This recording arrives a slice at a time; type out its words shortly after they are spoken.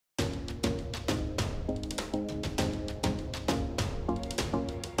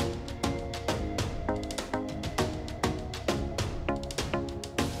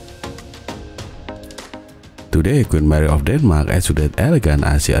Today, Queen Mary of Denmark exuded elegance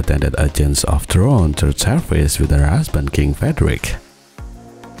as she attended a Change of Throne church service with her husband King Frederick.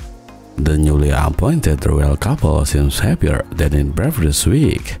 The newly appointed royal couple seems happier than in previous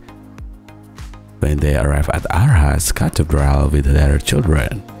week when they arrived at Arhass Cathedral with their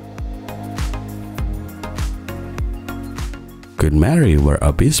children. Queen Mary wore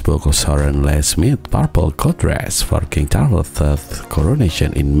a bespoke Søren Schmidt purple coatdress for King Charles III's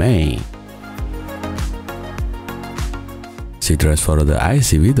coronation in May. She dressed for the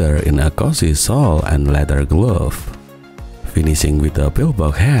icy weather in a cozy shawl and leather glove, finishing with a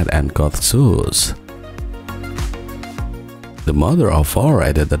pillbox hat and cloth shoes. The mother of four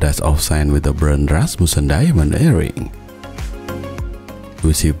added the dash of shine with a Brun Rasmussen diamond earring,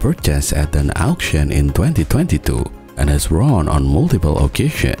 which she purchased at an auction in 2022 and has worn on multiple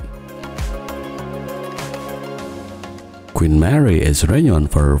occasions. Queen Mary is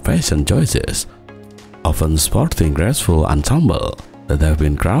renowned for her fashion choices, often sporting graceful ensembles that have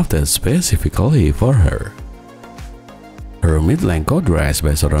been crafted specifically for her. Her mid-length coat dress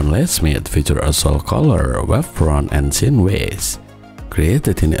by Søren Schmidt features a soul color, web front, and thin waist,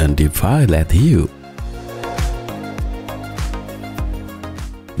 created in a deep violet hue.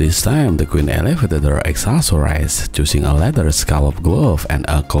 This time, the Queen elevated her accessories, choosing a leather scallop glove and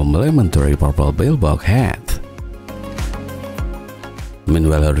a complimentary purple billbox hat.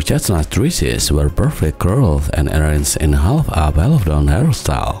 Meanwhile, her chestnut tresses were perfect curled and arranged in half a bell-down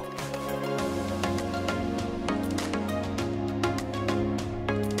hairstyle.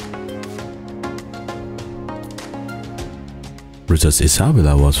 Princess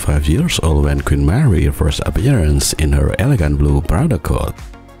Isabella was 5 years old when Queen Mary's first appearance in her elegant blue Prada coat.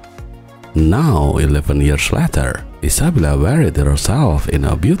 Now, 11 years later, Isabella varied herself in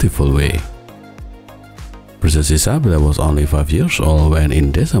a beautiful way. Princess Isabella was only 5 years old when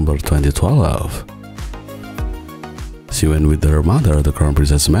in December 2012, she went with her mother, the Crown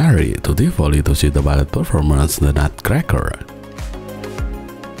Princess Mary, to Tivoli to see the ballet performance The Nutcracker.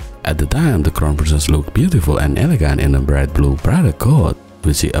 At the time, the Crown Princess looked beautiful and elegant in a bright blue Prada coat,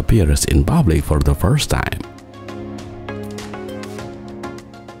 which she appears in public for the first time.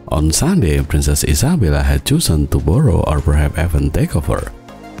 On Sunday, Princess Isabella had chosen to borrow or perhaps even take over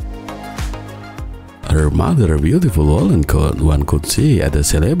her mother's beautiful woolen coat one could see at the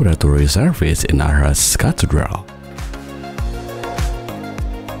celebratory service in Arhass Cathedral.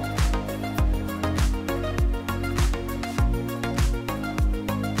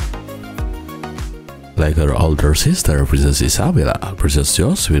 Like her older sister, Princess Isabella, Princess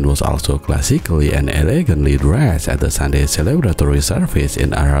Josephine was also classically and elegantly dressed at the Sunday celebratory service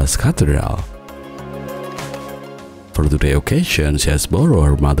in Arhass Cathedral. For today's occasion, she has borrowed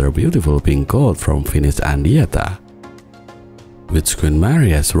her mother's beautiful pink coat from Finnish Andiata, which Queen Mary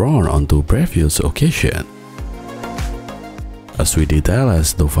has worn on two previous occasions. A sweet detail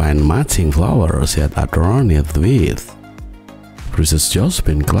has to find matching flowers she had adorned it with. Princess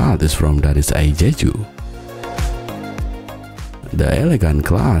Josephine cloth is from Danish Jeju. The elegant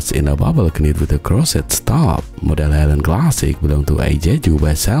cloth in a bubble knit with a crochet top, model Helen Classic, belong to a Jeju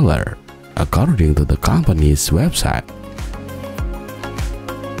bestseller, according to the company's website.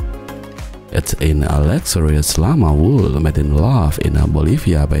 It's in a luxurious llama wool made in love in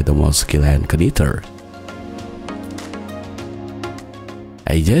Bolivia by the most skilled hand knitter.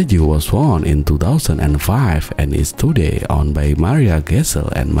 Jeju was worn in 2005 and is today owned by Maria Gesell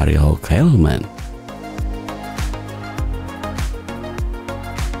and Maria Hoch-Hellman.